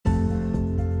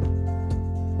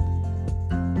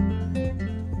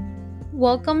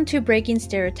Welcome to Breaking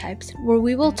Stereotypes, where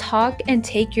we will talk and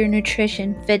take your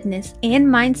nutrition, fitness, and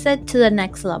mindset to the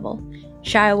next level.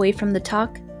 Shy away from the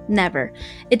talk? Never.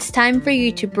 It's time for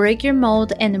you to break your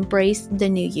mold and embrace the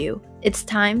new you. It's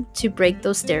time to break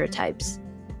those stereotypes.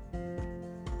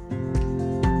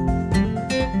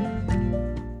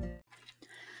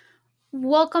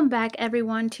 Welcome back,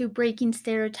 everyone, to Breaking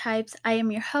Stereotypes. I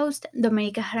am your host,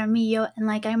 Domenica Jaramillo, and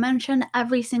like I mentioned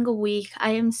every single week,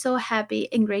 I am so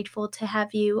happy and grateful to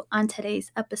have you on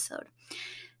today's episode.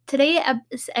 Today's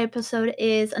episode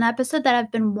is an episode that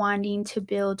I've been wanting to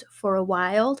build for a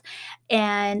while,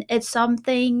 and it's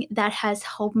something that has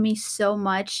helped me so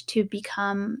much to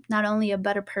become not only a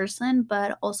better person,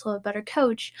 but also a better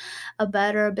coach, a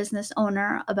better business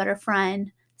owner, a better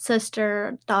friend,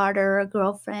 sister, daughter,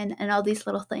 girlfriend, and all these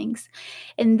little things.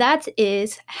 And that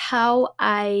is how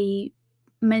I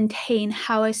maintain,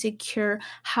 how I secure,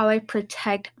 how I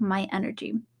protect my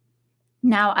energy.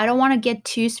 Now, I don't want to get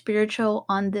too spiritual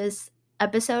on this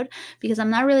episode because I'm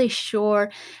not really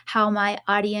sure how my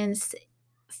audience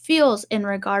feels in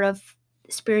regard of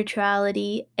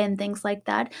spirituality and things like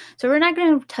that. So we're not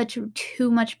going to touch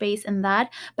too much base in that,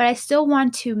 but I still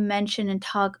want to mention and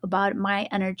talk about my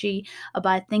energy,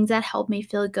 about things that help me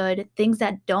feel good, things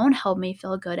that don't help me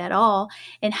feel good at all,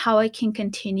 and how I can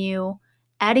continue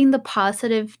adding the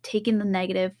positive, taking the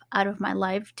negative out of my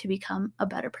life to become a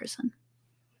better person.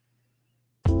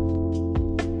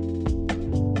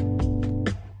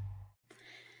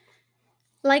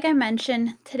 Like I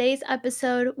mentioned, today's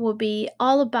episode will be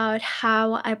all about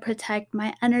how I protect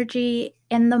my energy.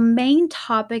 And the main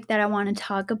topic that I want to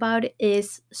talk about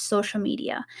is social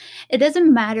media. It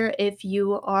doesn't matter if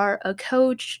you are a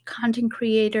coach, content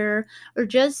creator, or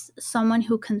just someone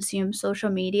who consumes social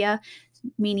media,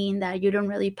 meaning that you don't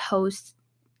really post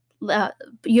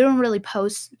you don't really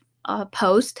post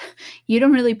post you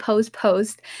don't really post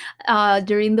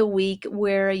during the week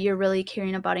where you're really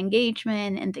caring about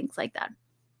engagement and things like that.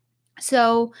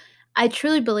 So I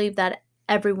truly believe that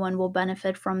everyone will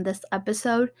benefit from this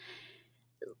episode.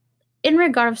 In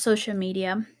regard of social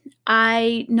media,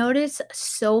 I noticed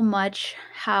so much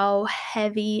how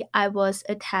heavy I was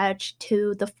attached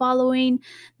to the following,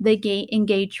 the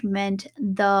engagement,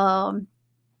 the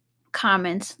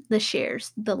comments, the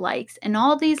shares, the likes, and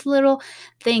all these little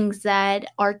things that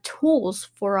are tools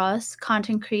for us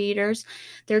content creators.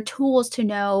 They're tools to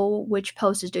know which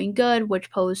post is doing good,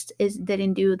 which post is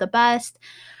didn't do the best.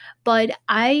 But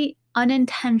I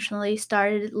unintentionally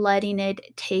started letting it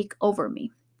take over me.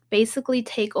 Basically,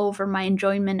 take over my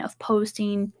enjoyment of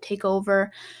posting, take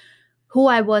over who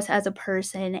I was as a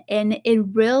person. And it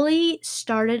really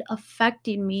started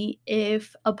affecting me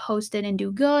if a post didn't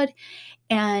do good.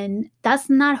 And that's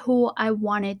not who I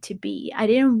wanted to be. I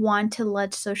didn't want to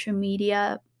let social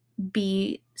media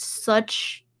be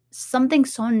such something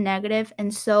so negative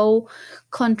and so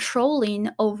controlling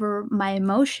over my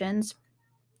emotions.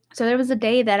 So there was a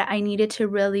day that I needed to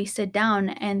really sit down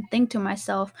and think to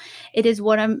myself, it is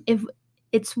what I'm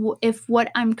if what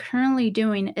I'm currently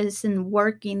doing isn't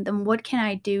working, then what can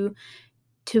I do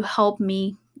to help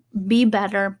me be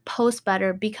better, post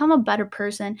better, become a better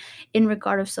person in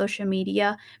regard of social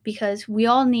media, because we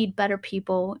all need better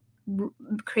people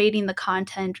creating the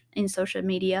content in social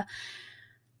media.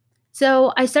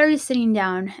 So I started sitting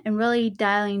down and really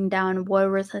dialing down what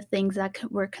were the things that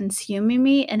were consuming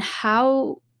me and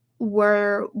how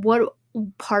were what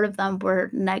part of them were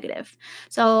negative.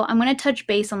 So I'm going to touch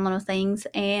base on little things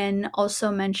and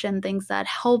also mention things that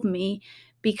help me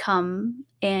become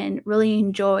and really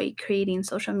enjoy creating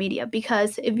social media,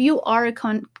 because if you are a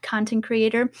content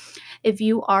creator, if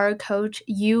you are a coach,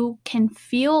 you can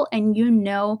feel and you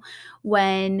know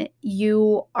when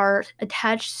you are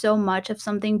attached so much of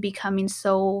something becoming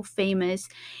so famous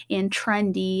and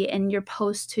trendy and your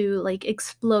posts to like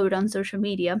explode on social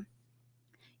media,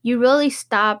 you really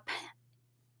stop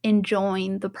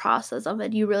enjoying the process of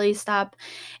it. You really stop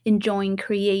enjoying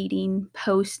creating,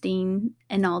 posting,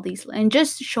 and all these, and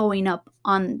just showing up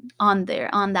on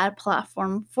there on that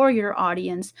platform for your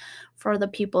audience, for the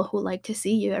people who like to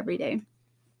see you every day.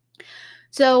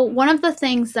 So, one of the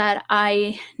things that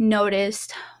I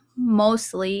noticed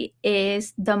mostly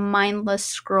is the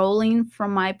mindless scrolling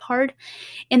from my part.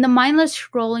 And the mindless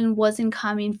scrolling wasn't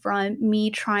coming from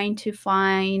me trying to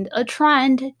find a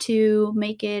trend to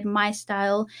make it my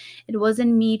style. It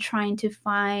wasn't me trying to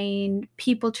find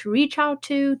people to reach out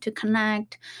to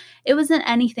connect. It wasn't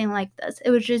anything like this. It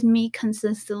was just me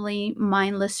consistently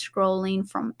mindless scrolling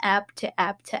from app to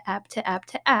app to app to app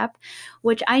to app,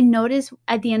 which I noticed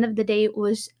at the end of the day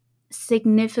was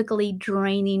significantly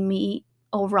draining me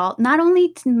overall. Not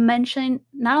only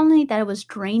that it was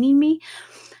draining me,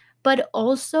 but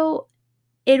also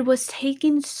it was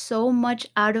taking so much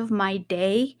out of my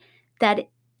day that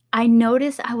I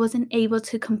noticed I wasn't able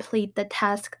to complete the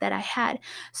task that I had.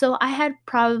 So I had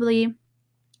probably,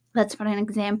 let's put an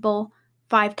example,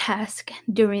 5 tasks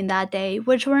during that day,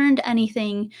 which weren't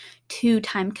anything too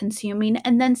time consuming.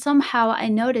 And then somehow I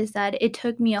noticed that it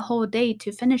took me a whole day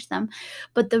to finish them.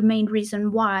 But the main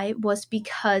reason why was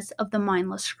because of the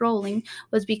mindless scrolling,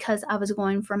 was because I was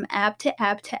going from app to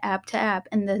app to app to app.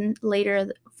 And then later,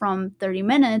 from 30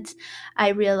 minutes,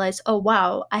 I realized, oh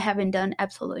wow, I haven't done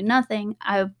absolutely nothing.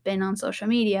 I've been on social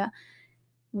media.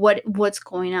 What's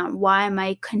going on? Why am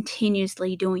I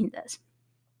continuously doing this?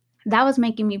 That was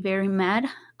making me very mad,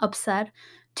 upset,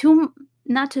 to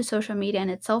not to social media in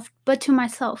itself, but to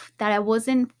myself, that I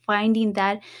wasn't finding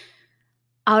that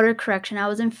outer correction. I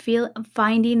wasn't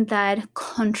finding that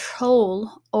control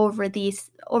over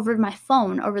my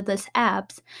phone, over these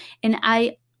apps, and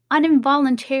I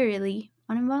uninvoluntarily,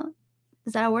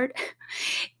 is that a word?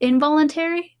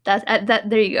 Involuntary? That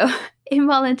there you go.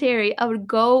 Involuntary. I would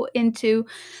go into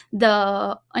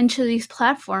these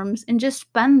platforms and just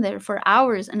spend there for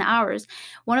hours and hours.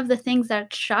 One of the things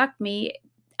that shocked me,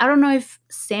 I don't know if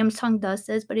Samsung does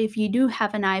this, but if you do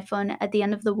have an iPhone, at the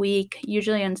end of the week,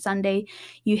 usually on Sunday,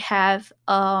 you have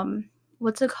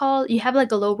what's it called? You have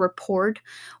like a little report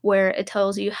where it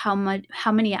tells you how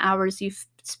many hours you've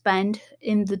spent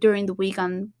during the week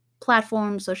on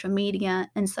platforms, social media,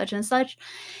 and such and such.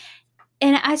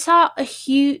 And I saw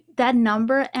that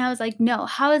number, and I was like, no,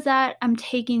 how is that I'm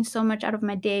taking so much out of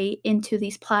my day into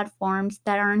these platforms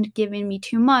that aren't giving me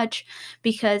too much?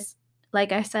 Because,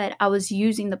 like I said, I was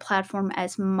using the platform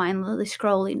as mindlessly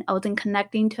scrolling. I wasn't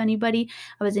connecting to anybody.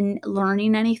 I wasn't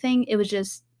learning anything. It was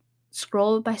just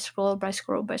scroll by scroll by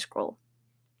scroll by scroll.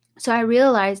 So I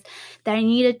realized that I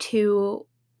needed to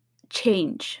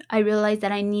change. I realized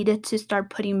that I needed to start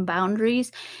putting boundaries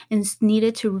and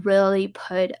needed to really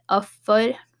put a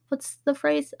foot, what's the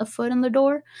phrase? A foot in the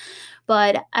door.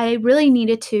 But I really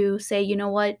needed to say, you know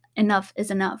what? Enough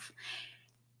is enough.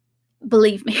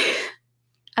 Believe me,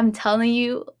 I'm telling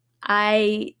you,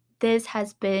 this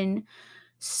has been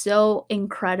so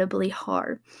incredibly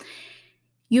hard.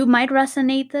 You might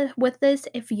resonate with this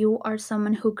if you are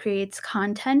someone who creates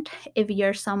content, if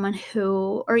you're someone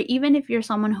who, or even if you're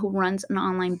someone who runs an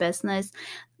online business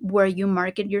where you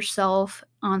market yourself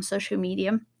on social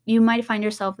media. You might find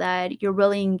yourself that you're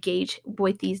really engaged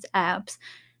with these apps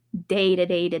day to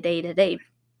day to day to day.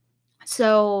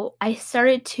 So I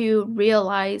started to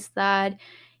realize that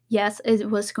yes, it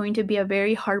was going to be a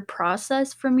very hard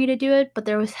process for me to do it, but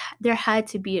there had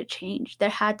to be a change. There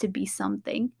had to be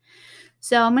something.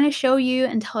 So I'm going to show you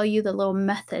and tell you the little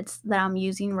methods that I'm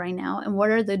using right now and what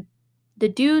are the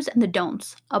do's and the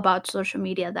don'ts about social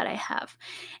media that I have.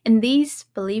 And these,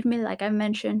 believe me, like I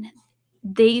mentioned,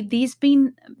 these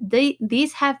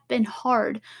have been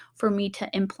hard for me to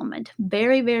implement.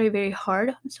 Very, very, very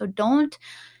hard. So don't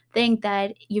think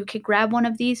that you could grab one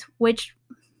of these, which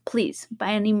please,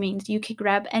 by any means, you could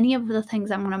grab any of the things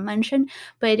I'm going to mention.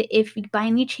 But if by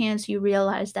any chance you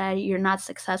realize that you're not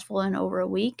successful in over a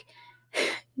week,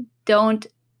 don't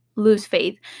lose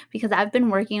faith, because I've been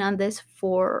working on this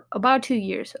for about 2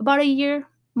 years, about a year,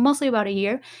 mostly about a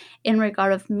year, in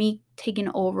regard of me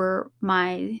taking over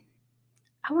my,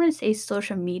 I wouldn't say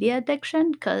social media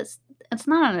addiction, because it's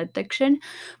not an addiction,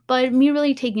 but me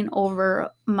really taking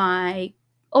over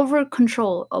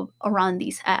control around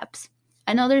these apps.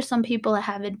 I know there's some people that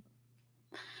have it,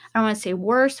 I don't want to say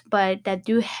worse, but that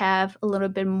do have a little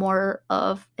bit more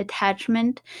of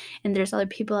attachment, and there's other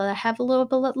people that have a little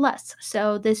bit less.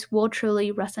 So this will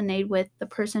truly resonate with the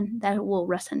person that it will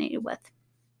resonate with.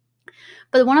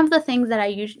 But one of the things that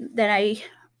I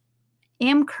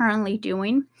am currently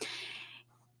doing,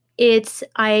 it's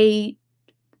I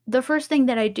the first thing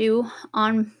that I do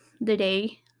on the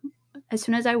day, as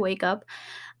soon as I wake up,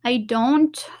 I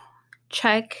don't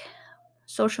check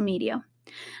social media.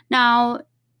 Now,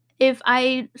 if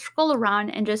I scroll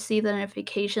around and just see the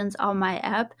notifications on my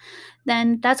app,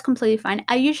 then that's completely fine.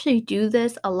 I usually do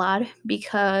this a lot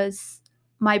because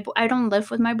I don't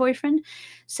live with my boyfriend,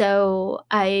 so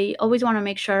I always want to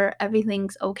make sure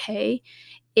everything's okay.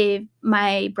 If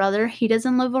my brother, he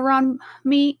doesn't live around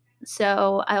me,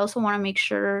 so I also want to make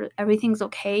sure everything's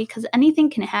okay, because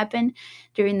anything can happen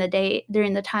during the day,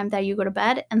 during the time that you go to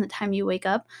bed and the time you wake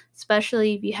up,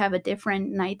 especially if you have a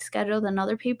different night schedule than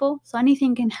other people. So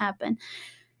anything can happen.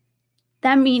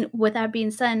 With that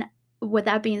being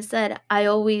said, I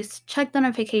always check the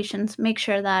notifications, make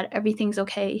sure that everything's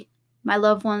okay. My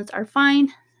loved ones are fine,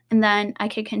 and then I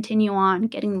could continue on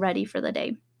getting ready for the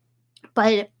day.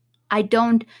 But I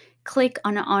don't click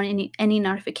on any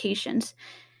notifications.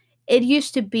 It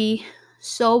used to be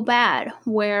so bad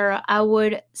where I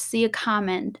would see a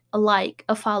comment, a like,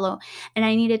 a follow, and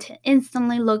I needed to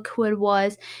instantly look who it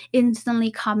was, instantly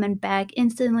comment back,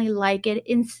 instantly like it,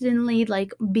 instantly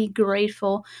like be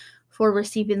grateful for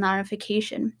receiving the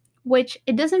notification. Which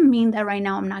it doesn't mean that right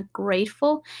now I'm not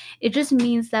grateful. It just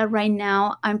means that right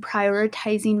now I'm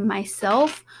prioritizing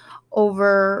myself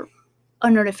over a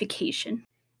notification.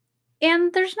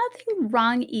 And there's nothing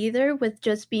wrong either with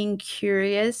just being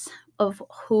curious of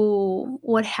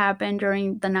what happened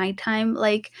during the nighttime.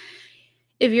 Like,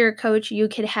 if you're a coach, you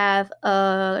could have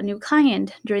a new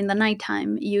client during the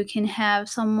nighttime. You can have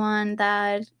someone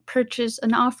that purchased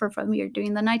an offer from you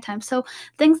during the nighttime. So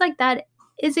things like that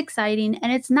is exciting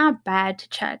and it's not bad to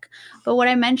check. But what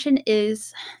I mentioned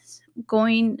is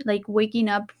waking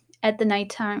up at the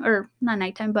nighttime, or not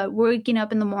nighttime, but waking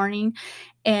up in the morning,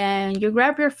 and you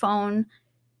grab your phone,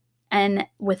 and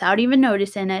without even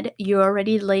noticing it, you're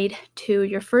already late to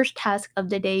your first task of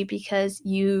the day because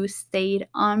you stayed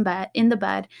in the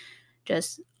bed,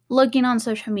 just looking on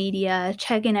social media,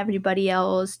 checking everybody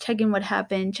else, checking what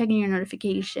happened, checking your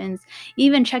notifications,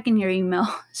 even checking your email.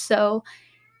 So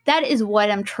that is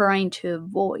what I'm trying to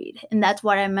avoid. And that's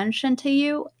what I mentioned to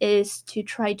you, is to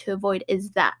try to avoid is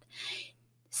that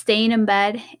staying in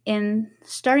bed and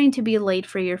starting to be late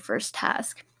for your first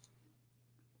task.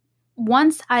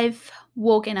 Once I've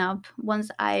woken up, once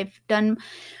I've done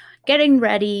getting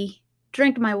ready,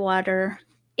 drink my water,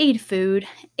 ate food,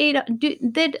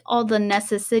 did all the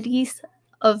necessities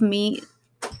of me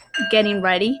getting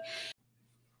ready,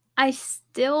 I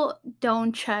still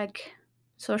don't check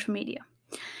social media.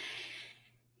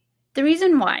 The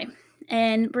reason why,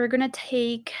 and we're going to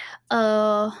take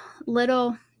a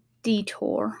little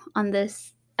detour on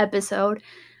this episode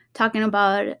talking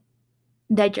about our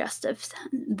digestive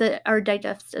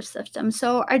system.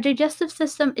 So our digestive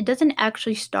system, it doesn't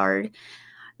actually start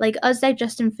like us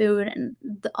digesting food, and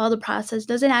all the process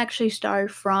doesn't actually start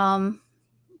from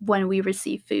when we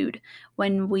receive food,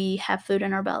 when we have food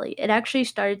in our belly. It actually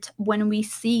starts when we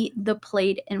see the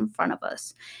plate in front of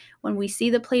us. When we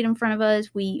see the plate in front of us,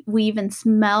 we even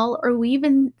smell, or we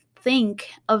even think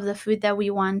of the food that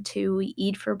we want to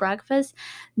eat for breakfast.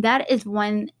 That is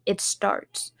when it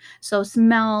starts. So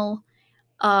smell,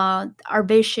 our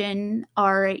vision,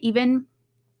 or even,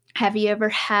 have you ever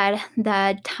had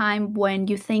that time when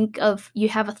you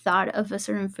have a thought of a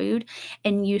certain food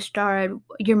and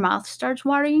your mouth starts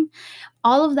watering?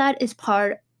 All of that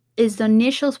is the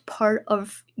initial part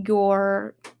of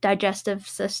your digestive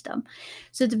system.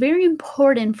 So it's very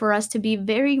important for us to be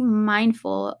very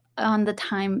mindful on the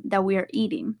time that we are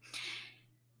eating.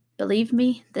 Believe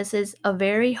me, this is a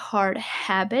very hard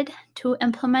habit to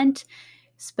implement,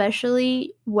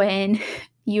 especially when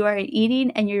you are eating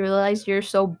and you realize you're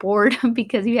so bored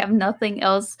because you have nothing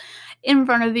else in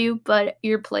front of you but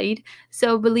your plate.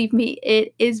 So believe me,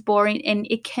 it is boring and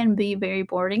it can be very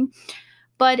boring,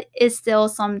 but it's still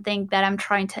something that I'm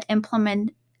trying to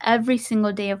implement every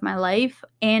single day of my life.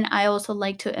 And I also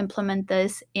like to implement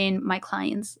this in my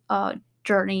clients'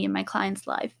 journey, in my clients'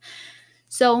 life.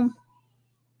 So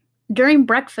during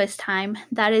breakfast time,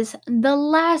 that is the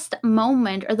last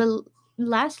moment, or the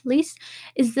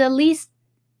least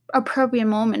appropriate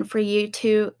moment for you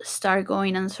to start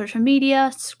going on social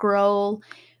media, scroll,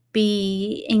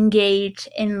 be engaged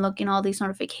in looking all these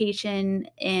notifications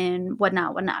and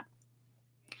whatnot.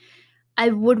 I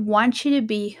would want you to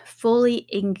be fully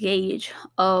engaged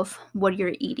of what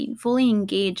you're eating, fully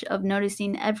engaged of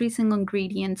noticing every single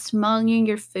ingredient, smelling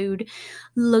your food,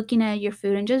 looking at your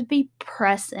food, and just be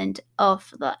present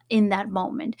in that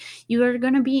moment. You are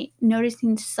going to be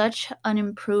noticing such an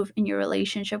improve in your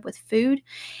relationship with food,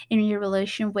 in your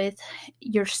relation with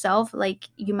yourself. Like,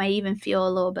 you might even feel a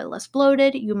little bit less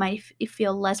bloated. You might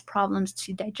feel less problems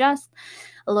to digest,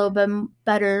 a little bit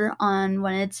better on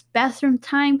when it's bathroom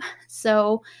time.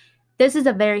 So this is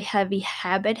a very heavy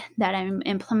habit that I'm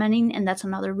implementing, and that's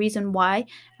another reason why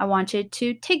I wanted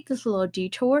to take this little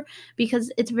detour,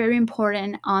 because it's very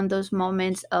important on those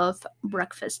moments of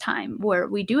breakfast time where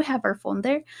we do have our phone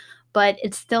there, but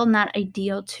it's still not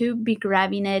ideal to be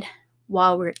grabbing it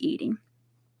while we're eating.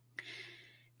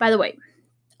 By the way,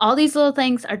 all these little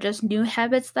things are just new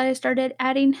habits that I started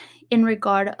adding in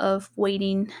regard of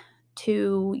waiting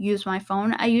to use my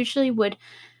phone. I usually would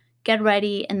get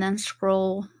ready and then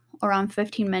scroll around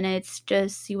 15 minutes,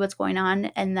 just see what's going on,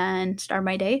 and then start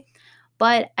my day.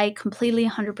 But I completely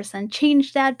 100%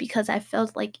 changed that because I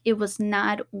felt like it was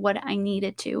not what I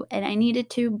needed to. And I needed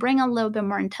to bring a little bit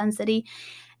more intensity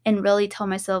and really tell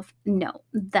myself, no,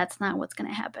 that's not what's going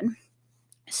to happen.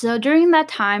 So during that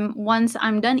time, once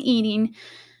I'm done eating,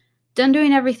 done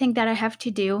doing everything that I have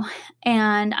to do,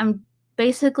 and I'm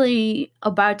basically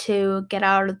about to get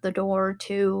out of the door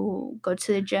to go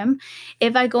to the gym,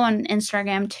 if I go on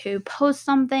Instagram to post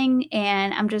something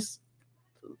and I'm just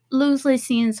loosely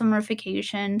seeing some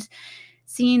notifications,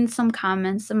 seeing some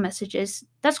comments, some messages,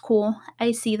 that's cool.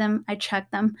 I see them, I check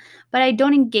them, but I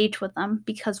don't engage with them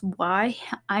because why?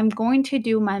 I'm going to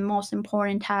do my most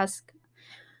important task.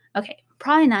 Okay,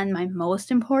 probably not my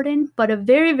most important, but a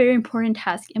very, very important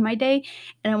task in my day.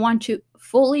 And I want to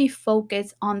fully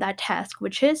focus on that task,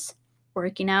 which is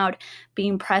working out,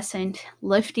 being present,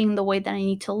 lifting the weight that I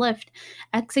need to lift,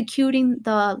 executing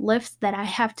the lifts that I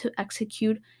have to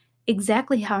execute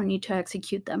exactly how I need to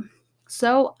execute them.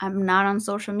 So I'm not on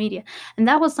social media. And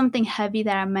that was something heavy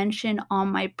that I mentioned on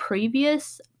my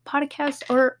previous podcast,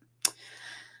 or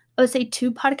I would say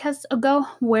 2 podcasts ago,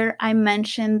 where I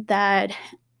mentioned that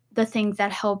the things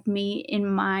that helped me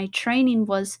in my training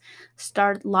was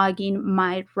start logging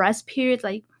my rest periods,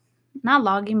 like not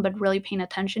logging, but really paying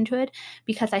attention to it,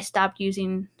 because I stopped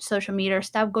using social media,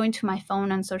 stopped going to my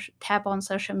phone and tap on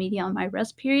social media on my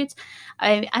rest periods.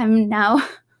 I'm now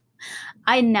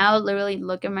I now literally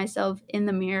look at myself in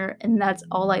the mirror, and that's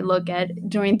all I look at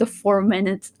during the 4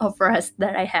 minutes of rest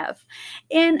that I have.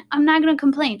 And I'm not going to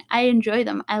complain. I enjoy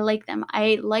them. I like them.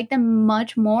 I like them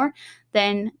much more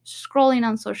than scrolling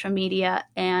on social media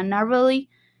and not really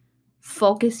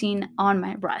focusing on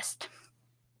my rest.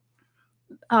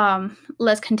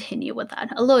 Let's continue with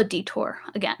that. A little detour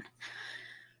again.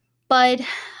 But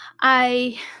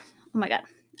oh my God,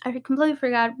 I completely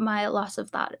forgot my loss of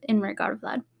thought in regard of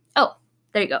that. Oh,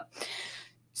 there you go.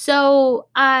 So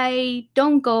I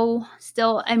don't go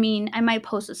still. I mean, I might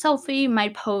post a selfie,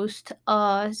 might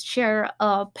share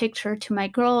a picture to my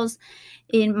girls,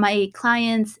 in my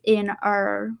clients, in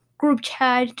our group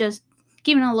chat, just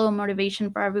giving a little motivation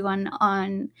for everyone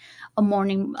on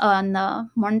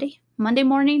Monday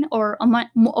morning, or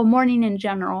a morning in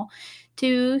general,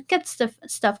 to get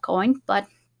stuff going. But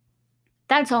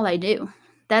that's all I do.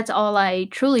 That's all I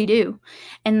truly do.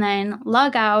 And then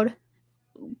log out,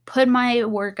 put my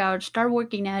workout, start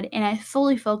working out, and I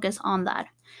fully focus on that.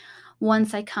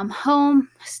 Once I come home,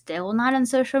 still not on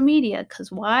social media,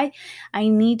 because why? I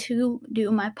need to do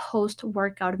my post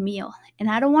workout meal. And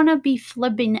I don't want to be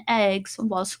flipping eggs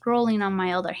while scrolling on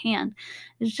my other hand.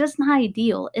 It's just not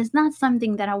ideal. It's not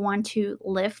something that I want to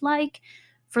live like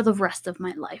for the rest of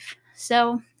my life.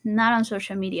 So, not on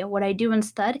social media. What I do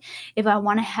instead, if I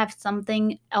want to have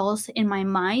something else in my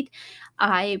mind,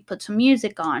 I put some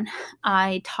music on.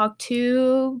 I talk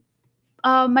to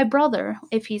my brother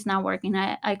if he's not working.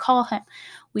 I call him.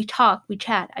 We talk, we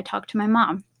chat. I talk to my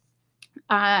mom.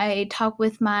 I talk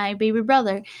with my baby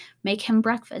brother, make him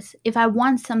breakfast. If I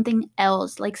want something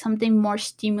else, like something more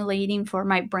stimulating for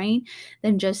my brain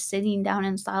than just sitting down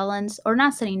in silence, or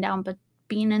not sitting down, but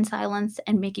being in silence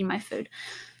and making my food.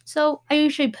 So I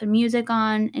usually put music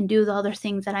on and do the other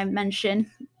things that I mentioned,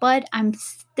 but I'm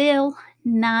still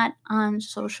not on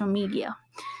social media,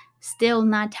 still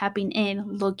not tapping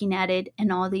in, looking at it,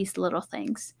 and all these little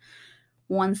things.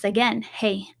 Once again,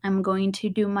 hey, I'm going to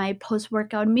do my post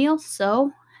workout meal,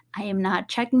 so I am not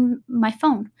checking my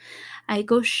phone. I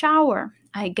go shower,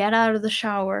 I get out of the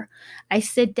shower, I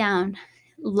sit down,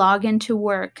 log into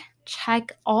work,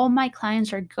 check all my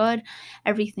clients are good,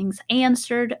 everything's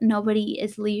answered, nobody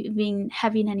is leaving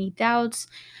having any doubts,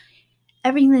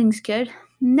 everything's good.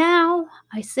 Now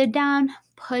I sit down,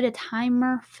 put a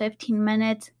timer, 15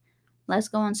 minutes. Let's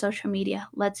go on social media.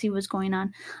 Let's see what's going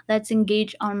on. Let's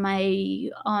engage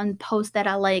on posts that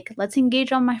I like. Let's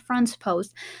engage on my friend's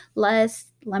post. Let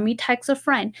me text a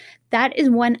friend. That is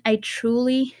when I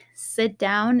truly sit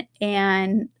down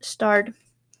and start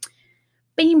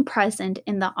being present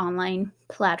in the online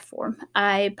platform.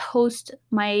 I post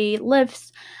my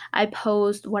lifts, I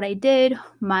post what I did,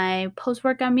 my post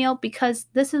workout meal, because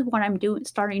this is what I'm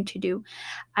starting to do.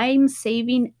 I'm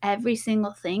saving every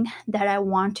single thing that I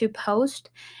want to post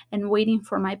and waiting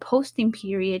for my posting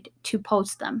period to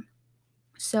post them.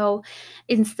 So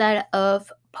instead of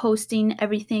posting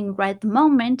everything right at the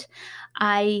moment,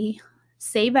 I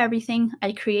save everything,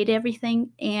 I create everything,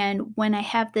 and when I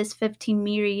have this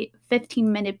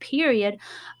 15-minute period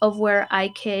of where I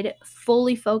could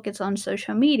fully focus on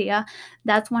social media,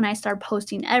 that's when I start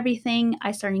posting everything,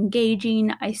 I start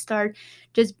engaging, I start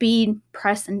just being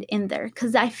present in there,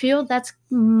 because I feel that's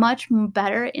much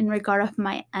better in regard of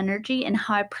my energy and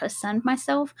how I present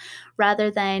myself, rather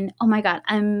than, oh my God,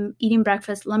 I'm eating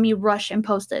breakfast, let me rush and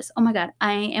post this. Oh my God,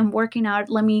 I am working out,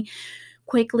 let me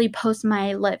quickly post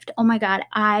my lift. Oh my God,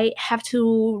 I have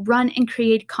to run and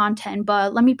create content,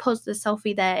 but let me post the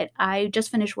selfie that I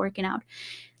just finished working out.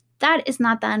 That is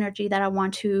not the energy that I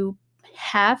want to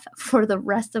have for the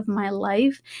rest of my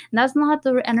life. And that's not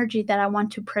the energy that I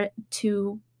want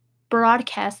to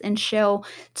broadcast and show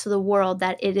to the world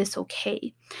that it is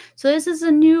okay. So this is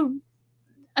a new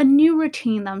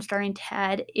routine that I'm starting to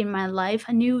add in my life,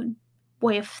 a new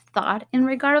way of thought in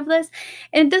regard of this.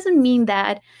 And it doesn't mean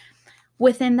that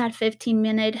within that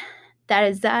 15-minute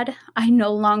that I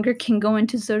no longer can go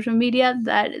into social media.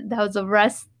 That was the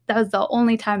rest. That was the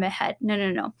only time I had. No, no,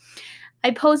 no.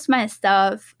 I post my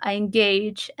stuff, I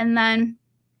engage, and then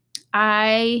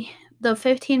I the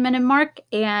 15-minute mark,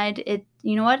 and it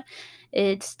you know what?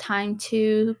 It's time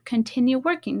to continue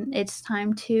working. It's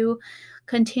time to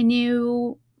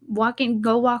continue walking,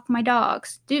 go walk my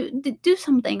dogs, do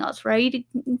something else, right?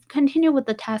 Continue with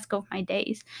the task of my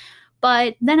days.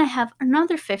 But then I have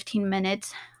another 15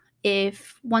 minutes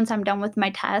if once I'm done with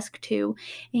my task to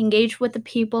engage with the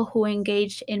people who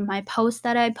engaged in my post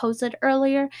that I posted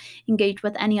earlier, engage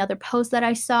with any other post that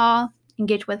I saw,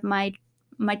 engage with my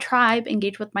tribe,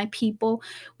 engage with my people,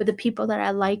 with the people that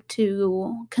I like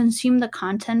to consume the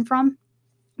content from,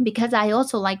 because I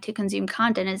also like to consume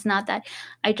content. It's not that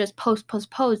I just post,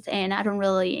 and I don't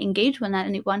really engage with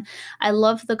anyone. I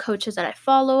love the coaches that I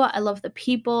follow. I love the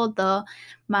people,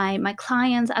 my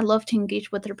clients. I love to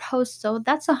engage with their posts. So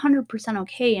that's 100%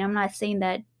 okay. I'm not saying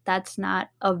that that's not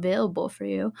available for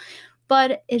you,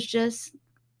 but it's just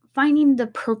finding the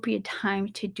appropriate time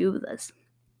to do this.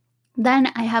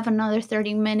 Then I have another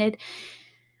 30-minute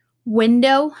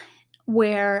window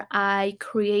where I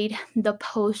create the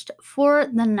post for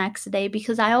the next day,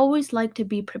 because I always like to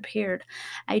be prepared.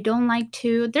 I don't like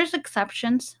to, there's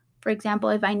exceptions. For example,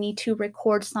 if I need to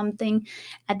record something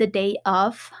at the day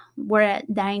of where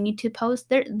that I need to post,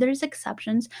 there's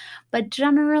exceptions. But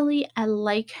generally, I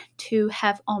like to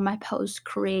have all my posts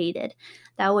created.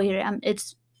 That way,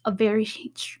 it's a very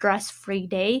stress-free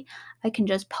day. I can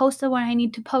just post it when I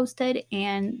need to post it,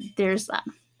 and there's that.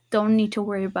 Don't need to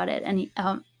worry about it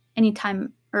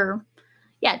anytime, or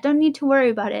yeah, don't need to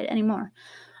worry about it anymore.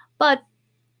 But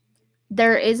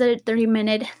there is a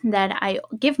 30-minute that I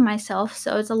give myself,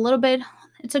 so it's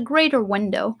a greater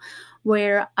window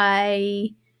where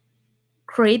I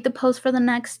create the post for the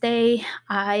next day.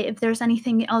 If there's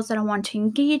anything else that I want to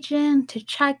engage in, to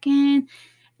check in,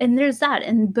 and there's that,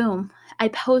 and boom, I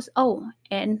post. Oh,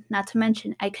 and not to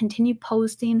mention, I continue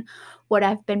posting what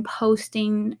I've been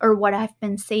posting or what I've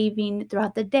been saving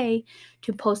throughout the day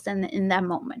to post in that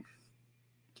moment.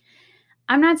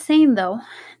 I'm not saying though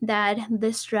that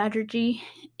this strategy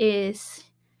is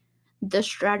the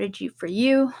strategy for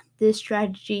you. This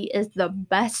strategy is the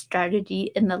best strategy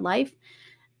in the life.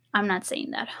 I'm not saying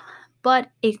that.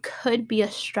 But it could be a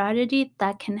strategy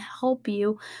that can help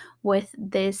you with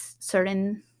this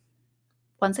certain,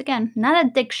 once again, not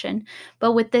addiction,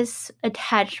 but with this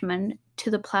attachment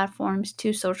to the platforms,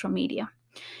 to social media.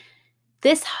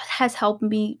 This has helped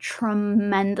me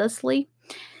tremendously.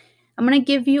 I'm going to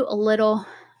give you a little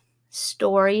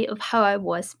story of how I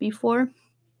was before.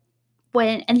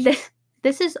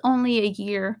 This is only a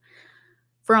year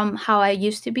from how I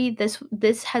used to be.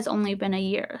 This has only been a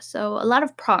year. So a lot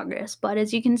of progress, but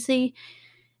as you can see,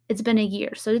 it's been a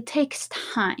year. So it takes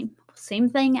time. Same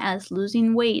thing as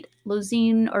losing weight,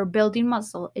 losing or building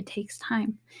muscle. It takes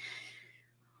time.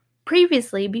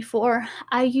 Previously, before,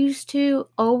 I used to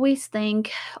always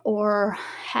think or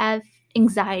have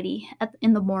anxiety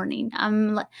in the morning.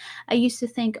 I used to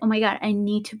think, oh my God, I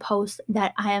need to post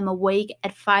that I am awake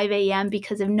at 5 a.m.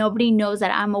 because if nobody knows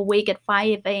that I'm awake at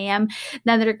 5 a.m.,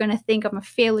 then they're going to think I'm a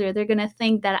failure. They're going to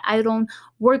think that I don't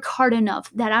work hard enough,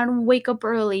 that I don't wake up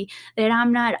early, that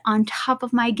I'm not on top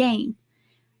of my game.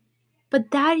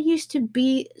 But that used to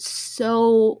be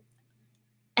so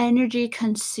energy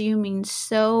consuming,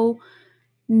 so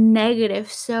negative.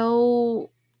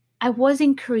 So I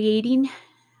wasn't creating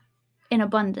in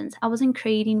abundance. I wasn't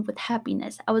creating with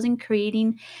happiness. I wasn't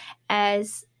creating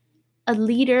as a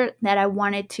leader that I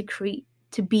wanted to create.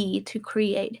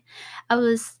 I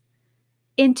was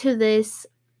into this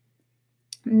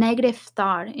negative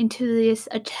thought, into this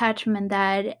attachment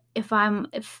that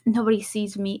if nobody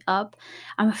sees me up,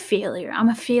 I'm a failure. I'm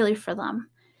a failure for them.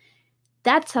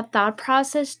 That's a thought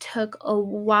process took a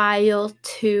while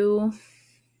to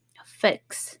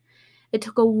fix. It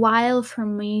took a while for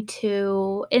me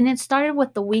to, and it started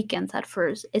with the weekends at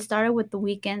first. It started with the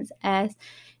weekends as,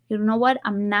 you know what,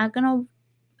 I'm not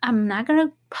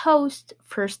gonna post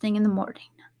first thing in the morning.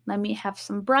 Let me have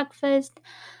some breakfast.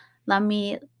 Let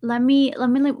me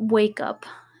wake up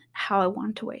how I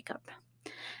want to wake up.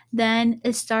 Then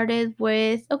it started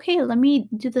with, okay, let me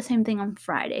do the same thing on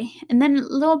Friday. And then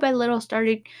little by little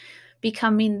started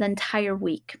becoming the entire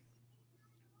week.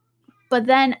 But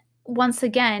then once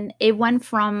again, it went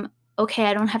from, okay,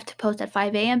 I don't have to post at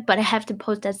 5 a.m., but I have to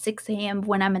post at 6 a.m.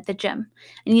 when I'm at the gym.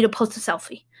 I need to post a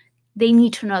selfie. They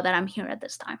need to know that I'm here at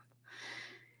this time.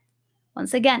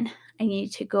 Once again, I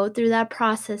need to go through that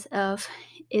process of,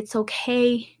 it's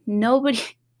okay.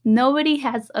 Nobody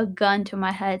has a gun to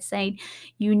my head saying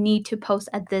you need to post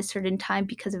at this certain time,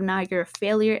 because if not, you're a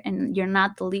failure and you're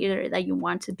not the leader that you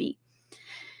want to be.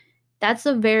 That's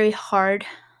a very hard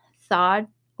thought,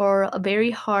 or a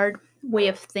very hard way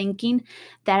of thinking,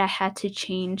 that I had to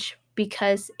change,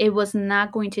 because it was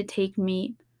not going to take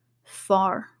me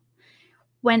far.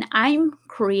 When I'm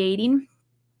creating,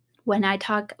 when I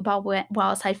talk about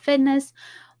Wildside Fitness,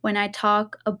 when I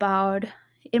talk about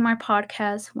in my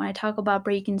podcast, when I talk about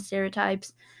breaking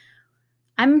stereotypes,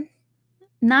 I'm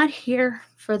not here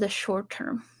for the short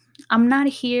term. I'm not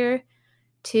here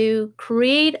to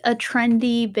create a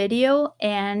trendy video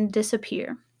and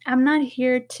disappear. I'm not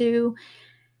here to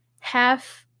have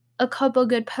a couple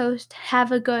good posts,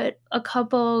 have a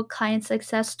couple client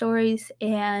success stories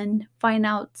and find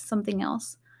out something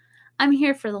else. I'm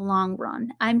here for the long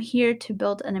run. I'm here to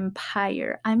build an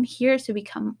empire. I'm here to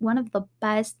become one of the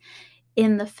best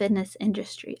in the fitness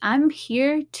industry. I'm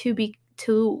here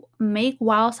to make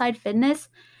Wildside Fitness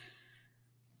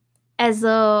as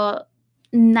a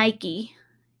Nike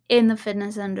in the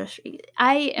fitness industry.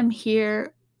 I am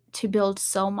here to build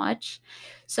so much.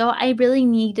 So I really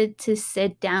needed to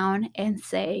sit down and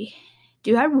say,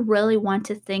 do I really want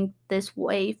to think this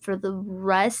way for the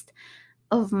rest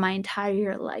of my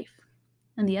entire life?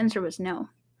 And the answer was no.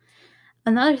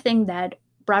 Another thing that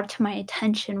brought to my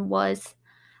attention was,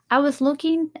 I was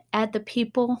looking at the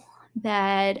people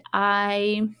that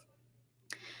I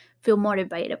feel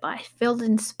motivated by, feel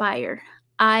inspired.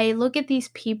 I look at these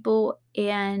people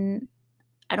and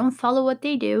I don't follow what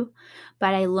they do,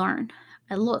 but I learn.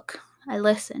 I look, I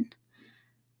listen.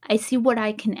 I see what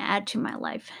I can add to my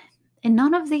life. And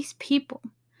none of them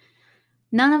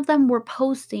were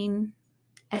posting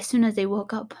as soon as they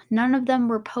woke up. None of them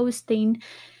were posting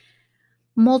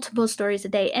multiple stories a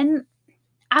day. And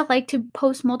I like to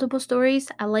post multiple stories.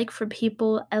 I like for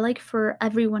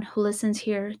everyone who listens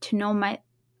here to know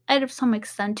to some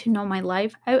extent, to know my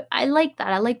life. I like that.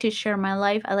 I like to share my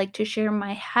life. I like to share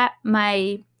my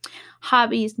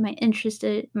hobbies, my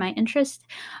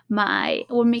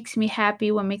what makes me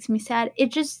happy, what makes me sad.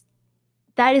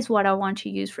 That is what I want to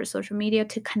use for social media,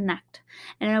 to connect.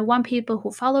 And I want people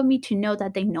who follow me to know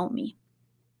that they know me.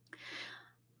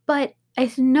 But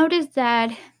I noticed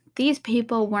that these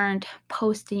people weren't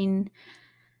posting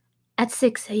at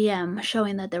 6 a.m.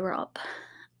 showing that they were up.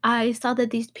 I saw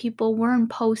that these people weren't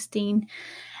posting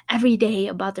every day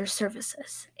about their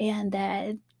services and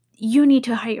that you need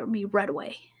to hire me right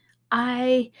away.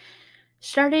 I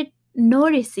started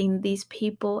noticing these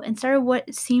people and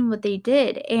started seeing what they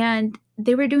did, and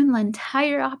they were doing the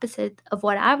entire opposite of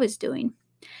what I was doing.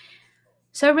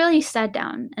 So I really sat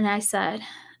down and I said,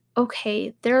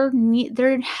 okay, there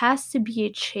has to be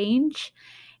a change.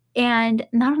 And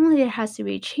not only there has to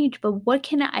be a change, but what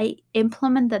can I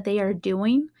implement that they are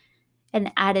doing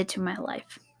and add it to my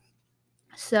life?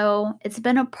 So it's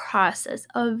been a process,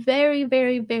 a very,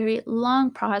 very, very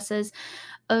long process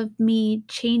of me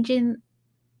changing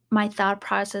my thought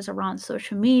process around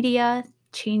social media,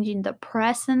 changing the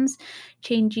presence,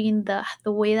 changing the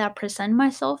way that I present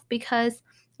myself. Because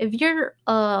if you're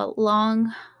a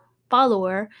long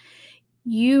follower,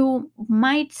 you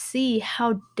might see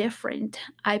how different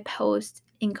I post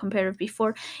in compared to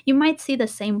before. You might see the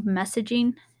same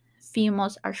messaging.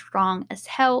 Females are strong as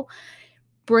hell.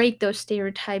 Break those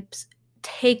stereotypes.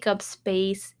 Take up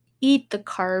space. Eat the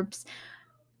carbs.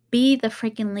 Be the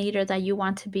freaking leader that you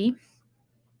want to be.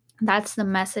 That's the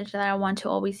message that I want to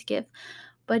always give.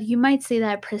 But you might see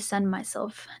that I present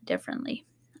myself differently.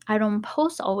 I don't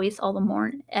post always all the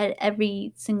morning at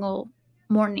every single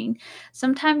morning.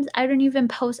 Sometimes I don't even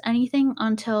post anything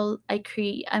until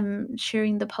I'm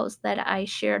sharing the post that I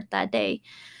shared that day,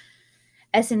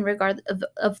 as in regard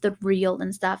of the reel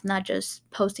and stuff, not just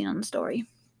posting on the story.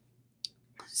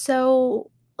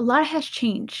 So a lot has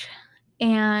changed.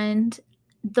 And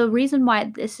the reason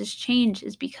why this has changed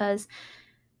is because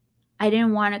I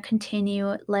didn't want to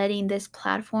continue letting this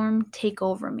platform take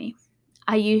over me.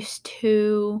 I used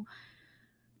to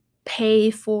pay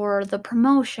for the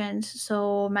promotions,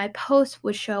 so my posts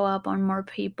would show up on more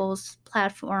people's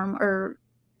platform or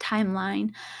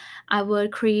timeline. I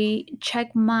would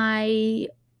check my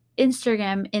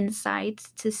Instagram insights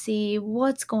to see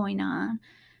what's going on.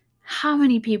 how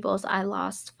many people's I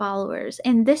lost followers.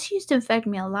 And this used to affect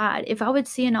me a lot. If I would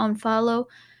see an unfollow,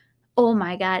 oh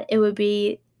my god, it would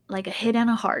be like a hit on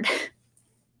a heart,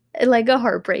 like a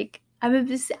heartbreak. I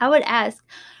would ask,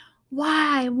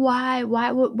 why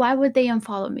would they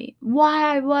unfollow me?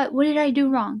 Why? What did I do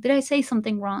wrong? Did I say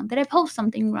something wrong? Did I post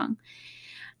something wrong?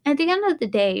 At the end of the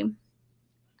day,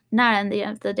 not at the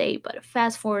end of the day, but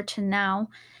fast forward to now,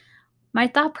 my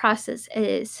thought process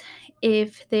is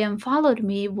if they unfollowed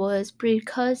me was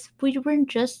because we weren't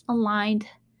just aligned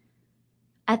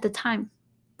at the time.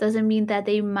 Doesn't mean that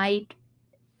they might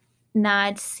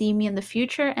not see me in the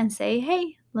future and say,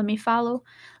 "Hey, let me follow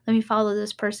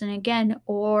this person again."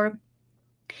 Or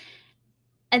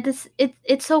at this,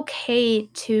 it's okay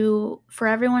to for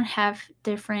everyone have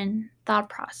different thought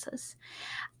process.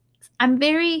 I'm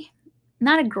very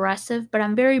not aggressive, but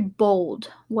I'm very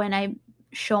bold when I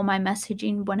show my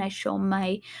messaging, when I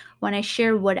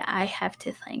share what I have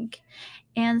to think.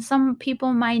 And some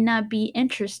people might not be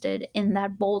interested in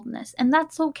that boldness, and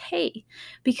that's okay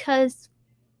because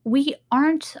we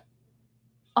aren't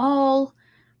all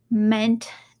meant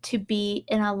to be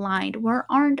in a line. We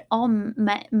aren't all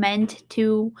meant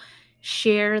to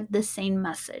share the same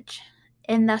message.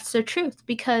 And that's the truth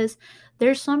because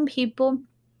there's some people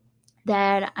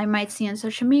that I might see on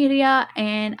social media,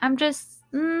 and I'm just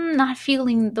not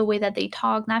feeling the way that they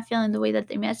talk, not feeling the way that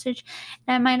they message,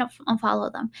 and I might not unfollow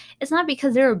them. It's not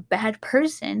because they're a bad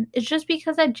person. It's just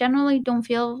because I generally don't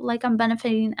feel like I'm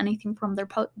benefiting anything from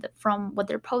from what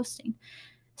they're posting.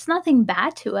 It's nothing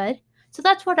bad to it. So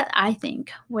that's what I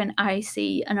think when I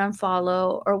see an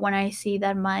unfollow or when I see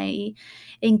that my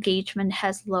engagement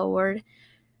has lowered.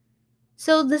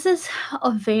 So this is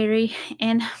a very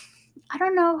and I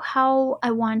don't know how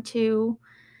I want to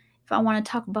if I want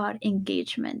to talk about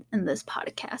engagement in this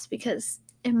podcast because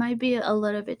it might be a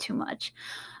little bit too much.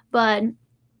 But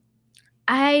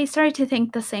I started to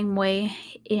think the same way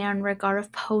in regard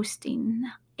of posting.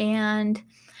 And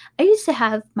I used to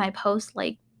have my post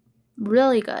like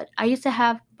really good. I used to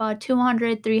have about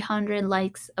 200, 300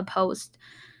 likes a post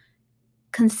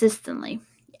consistently.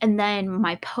 And then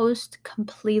my post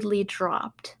completely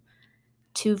dropped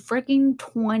to freaking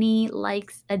 20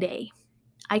 likes a day.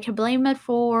 I could blame it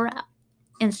for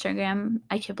Instagram.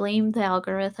 I could blame the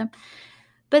algorithm.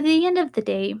 But at the end of the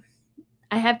day,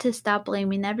 I have to stop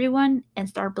blaming everyone and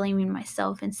start blaming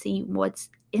myself and see what's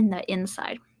in the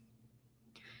inside.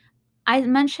 I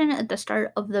mentioned at the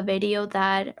start of the video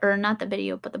that, or not the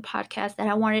video, but the podcast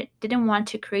that didn't want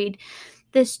to create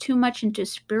this too much into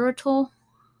spiritual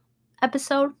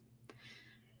episode.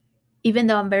 Even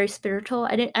though I'm very spiritual,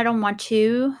 I don't want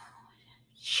to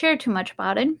share too much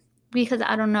about it because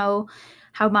I don't know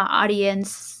how my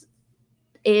audience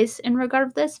is in regard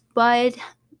of this, but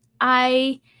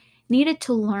I needed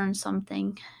to learn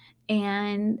something.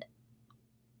 And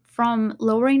from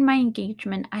lowering my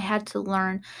engagement, I had to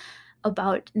learn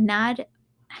about not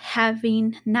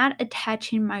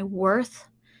attaching my worth,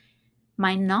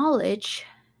 my knowledge,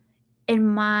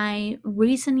 and my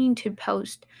reasoning to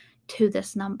post to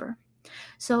this number.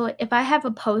 So if I have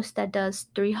a post that does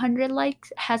 300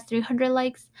 likes, has 300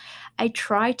 likes, I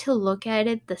try to look at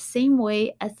it the same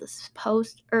way as this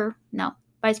post, or no,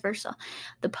 vice versa.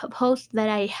 The post that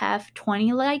I have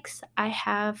 20 likes, I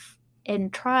have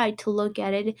and try to look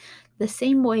at it the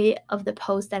same way of the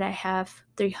post that I have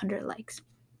 300 likes.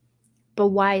 But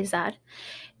why is that?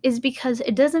 Is because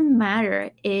it doesn't matter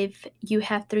if you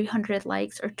have 300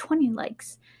 likes or 20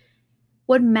 likes.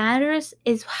 What matters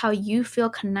is how you feel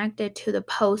connected to the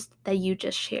post that you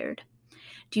just shared.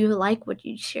 Do you like what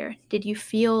you shared? Did you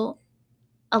feel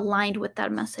aligned with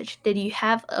that message? Did you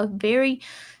have a very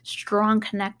strong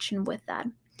connection with that?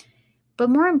 But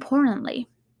more importantly,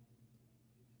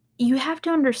 you have to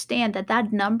understand that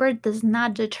that number does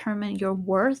not determine your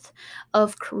worth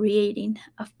of creating,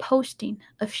 of posting,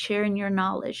 of sharing your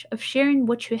knowledge, of sharing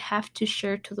what you have to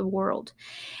share to the world.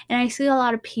 And I see a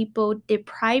lot of people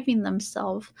depriving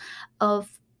themselves of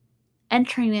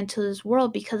entering into this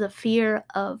world because of fear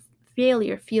of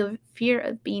failure, fear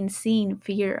of being seen,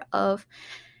 fear of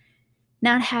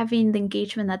not having the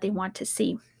engagement that they want to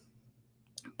see.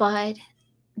 But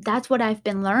that's what I've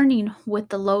been learning with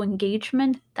the low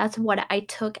engagement. That's what I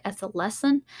took as a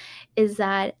lesson is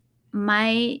that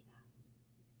my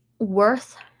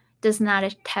worth does not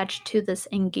attach to this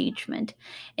engagement,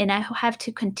 and I have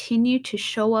to continue to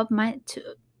show up my to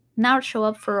not show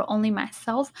up for only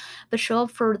myself, but show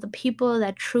up for the people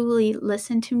that truly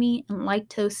listen to me and like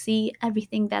to see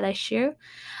everything that I share.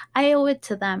 I owe it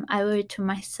to them. I owe it to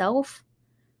myself.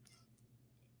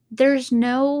 There's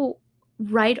no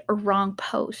right or wrong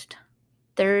post.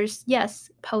 There's, yes,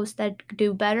 posts that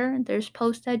do better, there's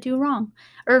posts that do wrong,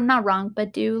 or not wrong,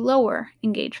 but do lower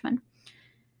engagement.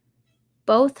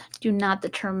 Both do not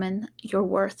determine your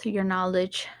worth, your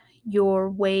knowledge,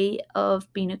 your way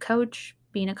of being a coach,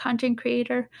 being a content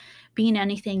creator, being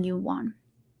anything you want.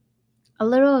 A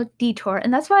little detour,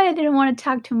 and that's why I didn't want to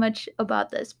talk too much about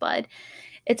this, but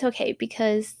it's okay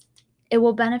because it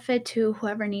will benefit to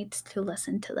whoever needs to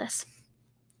listen to this.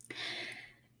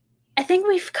 I think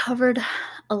we've covered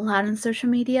a lot on social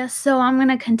media, so I'm going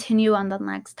to continue on the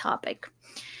next topic.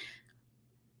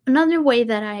 Another way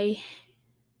that I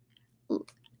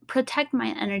protect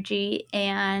my energy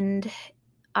and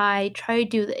I try to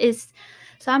do is,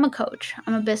 so I'm a coach,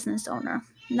 I'm a business owner.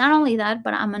 Not only that,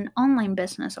 but I'm an online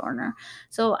business owner.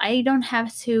 So I don't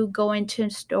have to go into a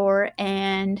store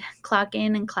and clock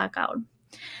in and clock out.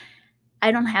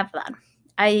 I don't have that.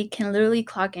 I can literally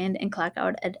clock in and clock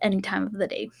out at any time of the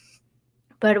day.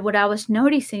 But what I was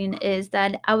noticing is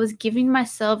that I was giving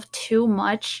myself too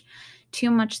much to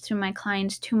my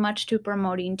clients, too much to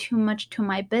promoting, too much to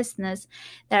my business,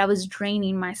 that I was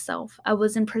draining myself. I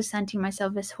wasn't presenting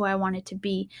myself as who I wanted to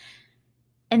be.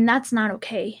 And that's not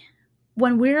okay.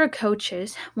 When we are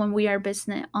coaches, when we are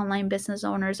online business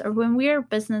owners, or when we are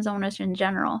business owners in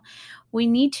general, we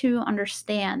need to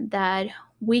understand that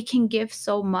we can give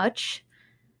so much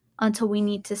until we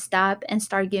need to stop and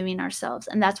start giving ourselves.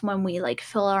 And that's when we like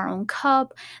fill our own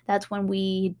cup. That's when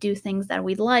we do things that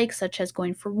we like, such as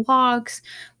going for walks,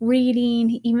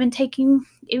 reading, even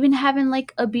having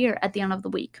like a beer at the end of the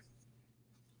week.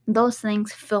 Those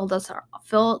things fill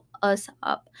us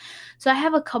up. So I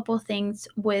have a couple things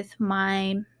with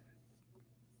my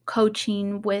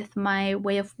coaching, with my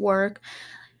way of work.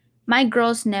 My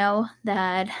girls know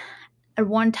that at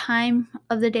one time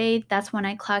of the day, that's when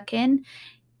I clock in,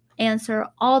 answer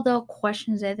all the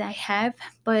questions that I have.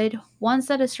 But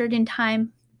once at a certain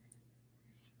time,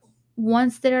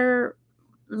 once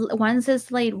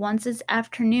it's late, once it's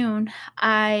afternoon,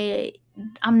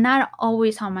 I'm not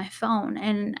always on my phone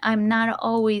and I'm not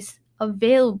always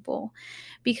available,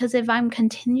 because if I'm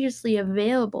continuously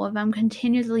available, if I'm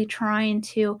continuously trying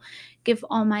to give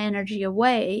all my energy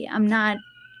away, I'm not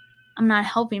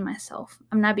helping myself.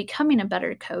 I'm not becoming a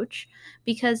better coach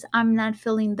because I'm not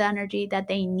feeling the energy that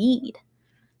they need.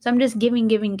 So I'm just giving,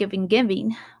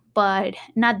 but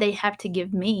not they have to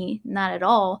give me, not at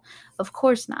all. Of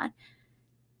course not.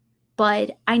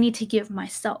 But I need to give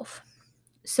myself.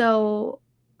 So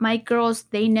my girls,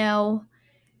 they know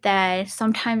that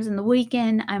sometimes in the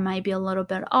weekend I might be a little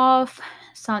bit off.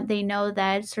 So they know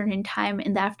that certain time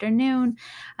in the afternoon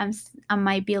I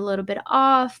might be a little bit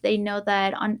off. They know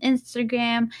that on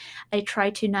Instagram I try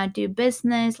to not do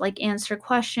business, like answer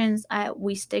questions.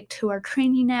 We stick to our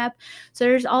training app. So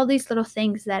there's all these little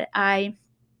things that I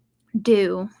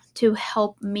do to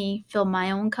help me fill my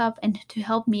own cup and to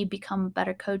help me become a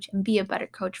better coach and be a better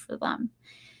coach for them.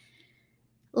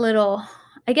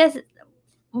 I guess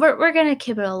we're gonna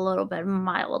keep it a little bit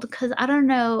mild because I don't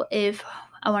know if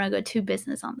I want to go too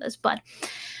business on this, but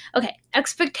okay,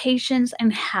 expectations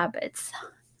and habits.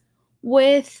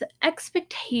 With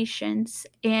expectations,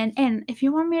 and if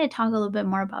you want me to talk a little bit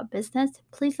more about business,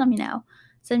 please let me know.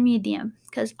 Send me a DM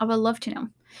because I would love to know.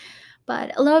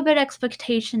 But a little bit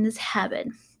expectations, habit.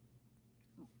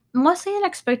 Mostly in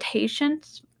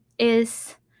expectations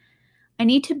is I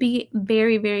need to be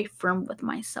very, very firm with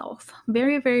myself,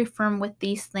 very, very firm with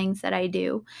these things that I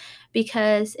do,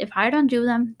 because if I don't do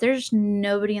them, there's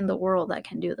nobody in the world that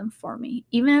can do them for me.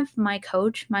 Even if my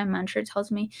coach, my mentor tells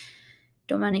me,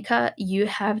 Domenica, you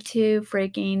have to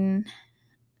freaking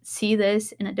see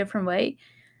this in a different way,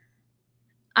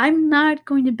 I'm not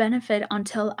going to benefit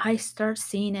until I start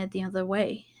seeing it the other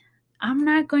way. I'm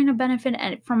not going to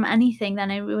benefit from anything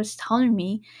that it was telling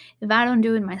me if I don't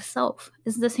do it myself.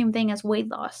 It's the same thing as weight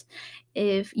loss.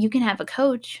 If you can have a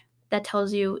coach that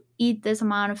tells you eat this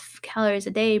amount of calories a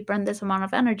day, burn this amount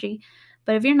of energy,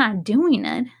 but if you're not doing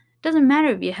it, it doesn't matter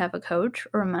if you have a coach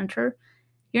or a mentor,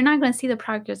 you're not going to see the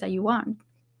progress that you want.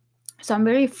 So I'm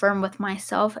very firm with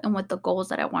myself and with the goals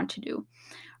that I want to do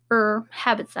or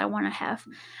habits that I want to have.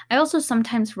 I also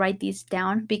sometimes write these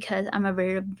down because I'm a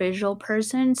very visual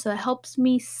person, so it helps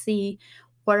me see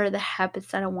what are the habits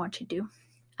that I want to do.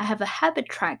 I have a habit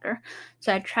tracker,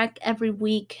 so I track every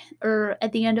week or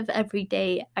at the end of every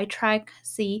day. I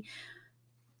see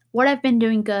what I've been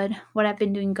doing good, what I've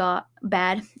been doing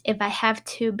bad. If I have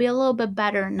to be a little bit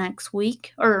better next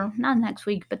week, or not next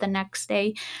week, but the next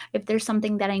day, if there's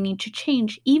something that I need to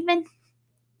change, even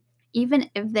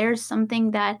if there's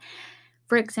something that,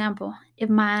 for example, if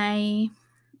my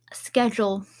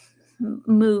schedule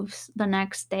moves the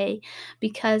next day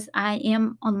because I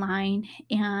am online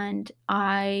and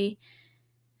I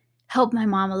help my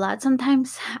mom a lot.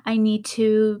 Sometimes I need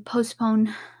to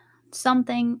postpone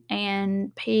something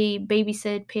and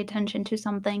babysit, pay attention to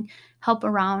something, help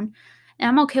around, and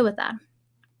I'm okay with that.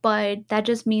 But that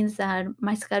just means that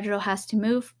my schedule has to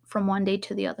move from one day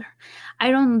to the other.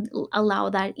 I don't allow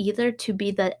that either to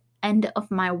be the end of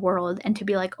my world and to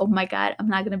be like, "Oh my god, I'm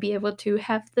not going to be able to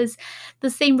have the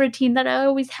same routine that I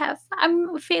always have.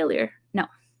 I'm a failure." No.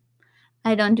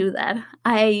 I don't do that.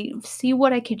 I see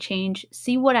what I could change,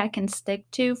 see what I can stick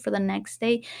to for the next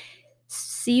day,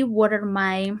 see what are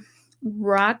my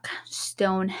rock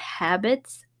stone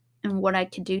habits and what I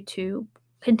could do to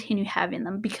continue having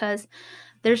them, because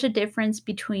there's a difference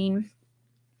between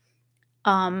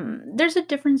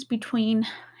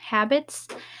habits,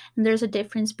 and there's a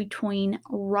difference between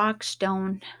rock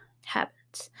stone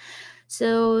habits.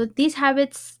 So these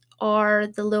habits are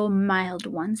the little mild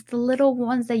ones, the little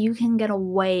ones that you can get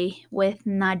away with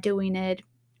not doing it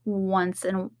once,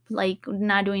 and like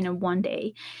not doing it one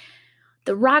day.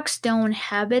 The rock stone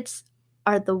habits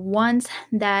are the ones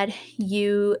that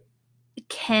you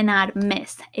cannot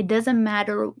miss. It doesn't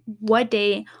matter what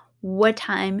day, what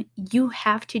time, you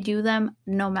have to do them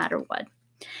no matter what.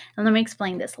 And let me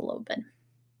explain this a little bit.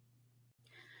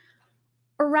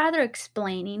 Or rather,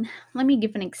 explaining, let me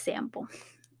give an example.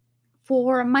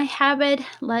 For my habit,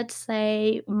 let's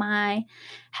say my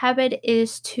habit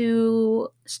is to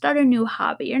start a new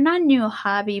hobby, or not new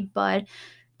hobby, but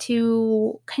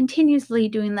to continuously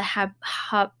doing the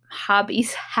hobbies,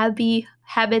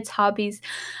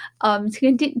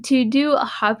 to do a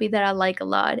hobby that I like a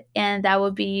lot, and that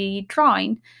would be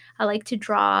drawing. I like to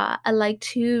draw. I like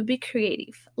to be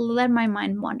creative. Let my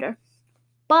mind wander.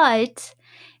 But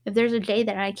if there's a day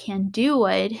that I can't do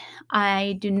it,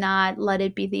 I do not let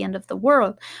it be the end of the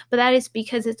world. But that is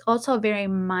because it's also a very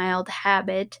mild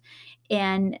habit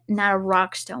and not a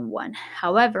rockstone one.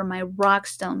 However, my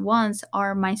rockstone ones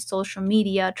are my social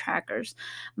media trackers,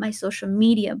 my social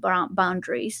media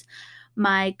boundaries,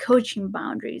 my coaching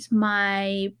boundaries,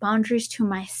 my boundaries to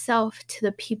myself, to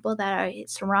the people that I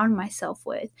surround myself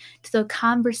with, to the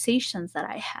conversations that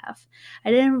I have.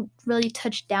 I didn't really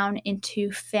touch down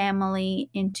into family,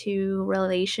 into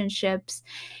relationships,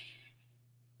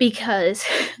 because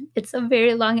it's a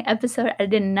very long episode. I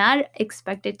did not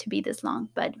expect it to be this long,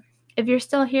 but if you're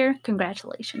still here,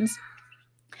 congratulations.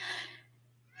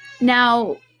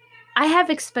 Now, I have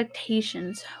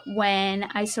expectations when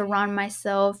I surround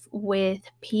myself with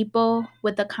people,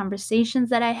 with the conversations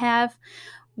that I have,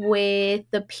 with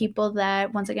the people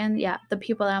that, once again, yeah, the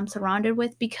people that I'm surrounded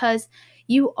with, because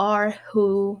you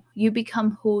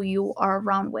become who you are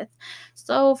around with.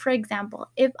 So, for example,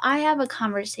 if I have a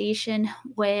conversation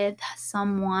with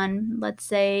someone, let's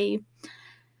say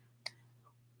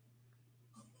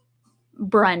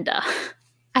Brenda.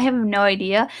 I have no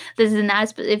idea. This is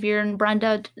not, if you're in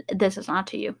Brenda, this is not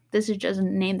to you. This is just a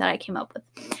name that I came up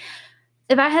with.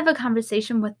 If I have a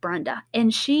conversation with Brenda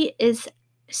and she is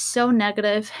so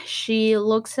negative, she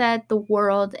looks at the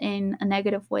world in a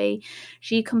negative way,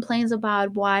 she complains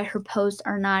about why her posts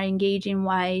are not engaging,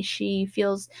 why she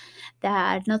feels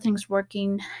that nothing's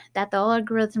working, that the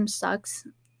algorithm sucks,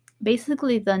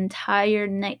 basically the entire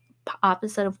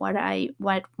opposite of what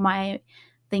my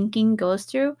thinking goes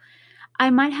through, I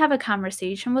might have a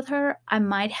conversation with her. I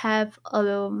might have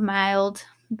a mild,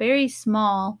 very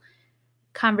small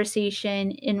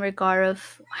conversation in regard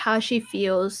of how she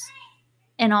feels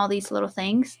and all these little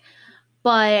things.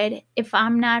 But if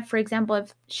I'm not, for example,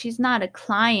 if she's not a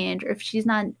client or if she's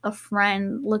not a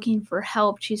friend looking for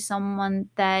help, she's someone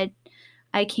that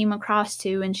I came across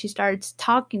to and she starts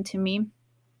talking to me,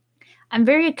 I'm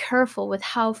very careful with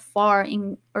how far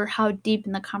in or how deep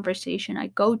in the conversation I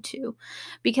go to,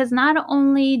 because not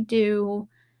only do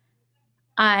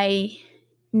I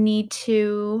need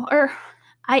to, or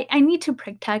I need to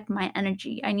protect my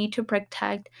energy. I need to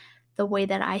protect the way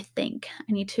that I think.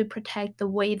 I need to protect the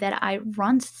way that I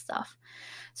run stuff.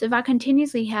 So if I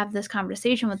continuously have this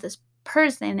conversation with this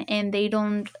person and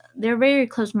they're very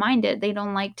close minded, they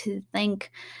don't like to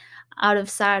think out of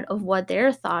sight of what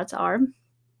their thoughts are,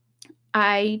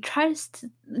 I try to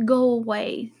go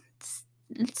away,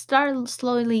 start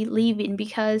slowly leaving,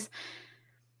 because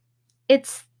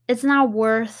it's not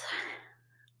worth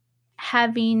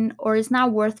having, or it's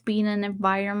not worth being in an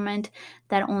environment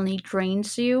that only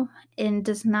drains you and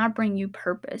does not bring you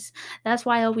purpose. That's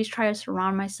why I always try to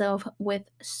surround myself with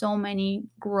so many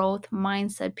growth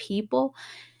mindset people,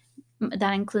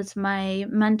 That includes my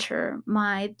mentor,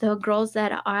 the girls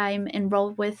that I'm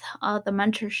enrolled with, the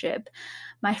mentorship,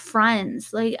 my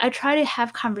friends. Like, I try to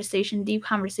have deep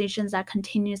conversations that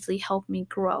continuously help me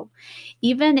grow.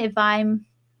 Even if I'm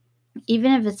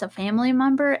even if it's a family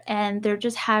member and they're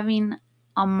just having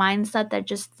a mindset that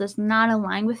just does not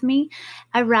align with me,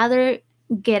 I'd rather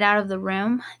get out of the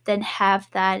room than have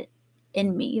that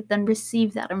in me, than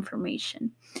receive that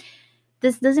information.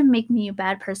 This doesn't make me a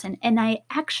bad person. And I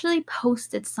actually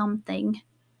posted something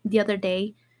the other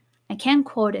day. I can't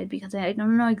quote it because I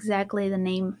don't know exactly the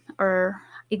name or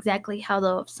exactly how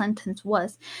the sentence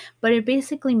was, but it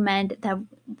basically meant that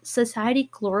society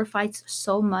glorifies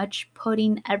so much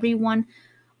putting everyone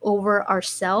over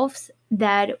ourselves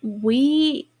that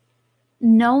we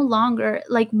no longer,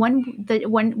 like,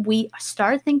 when we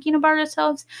start thinking about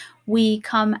ourselves, we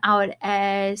come out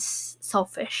as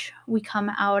selfish. We come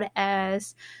out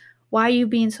as, why are you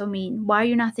being so mean? Why are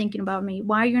you not thinking about me?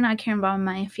 Why are you not caring about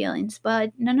my feelings?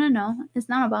 But no, it's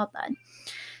not about that.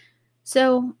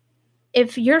 So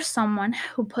if you're someone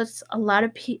who puts a lot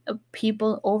of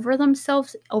people over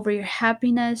themselves, over your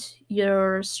happiness,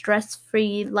 your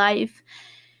stress-free life,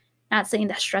 not saying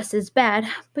that stress is bad,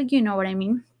 but you know what I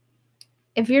mean.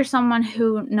 If you're someone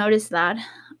who noticed that,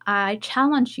 I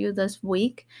challenge you this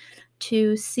week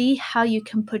to see how you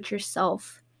can put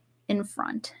yourself in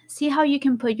front. See how you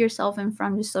can put yourself in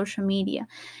front of social media,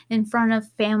 in front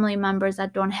of family members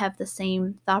that don't have the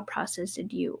same thought process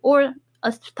as you, or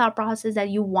a thought process that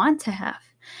you want to have.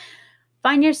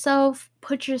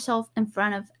 Put yourself in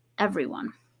front of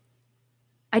everyone.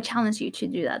 I challenge you to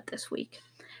do that this week,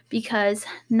 because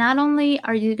not only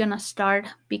are you going to start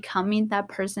becoming that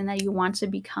person that you want to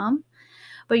become,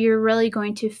 but you're really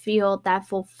going to feel that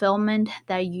fulfillment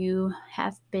that you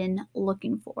have been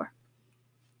looking for.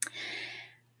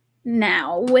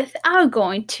 Now, without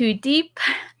going too deep,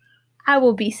 I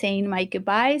will be saying my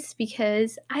goodbyes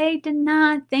because I did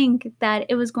not think that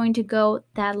it was going to go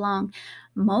that long.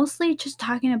 Mostly just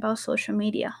talking about social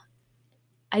media.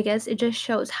 I guess it just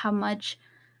shows how much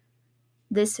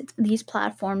these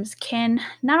platforms can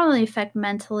not only affect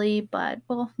mentally, but,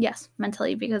 well, yes,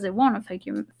 mentally, because it won't affect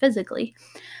you physically.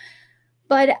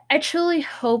 But I truly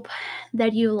hope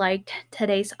that you liked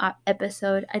today's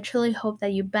episode. I truly hope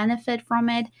that you benefit from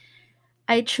it.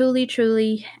 I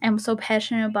truly am so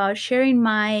passionate about sharing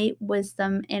my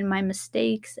wisdom and my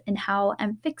mistakes and how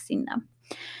I'm fixing them.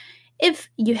 If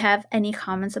you have any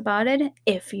comments about it,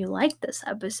 if you like this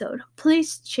episode,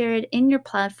 please share it in your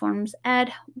platforms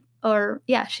share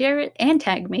it and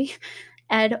tag me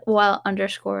at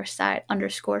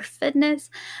wild_side_fitness.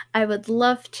 I would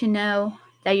love to know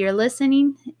that you're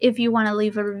listening. If you want to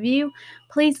leave a review,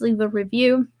 please leave a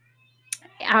review.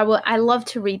 I love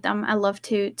to read them. I love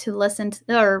to listen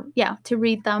to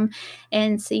read them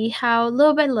and see how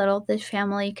little by little this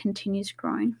family continues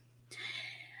growing.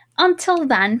 Until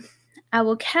then, I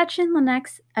will catch you in the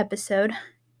next episode.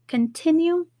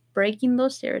 Continue breaking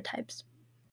those stereotypes.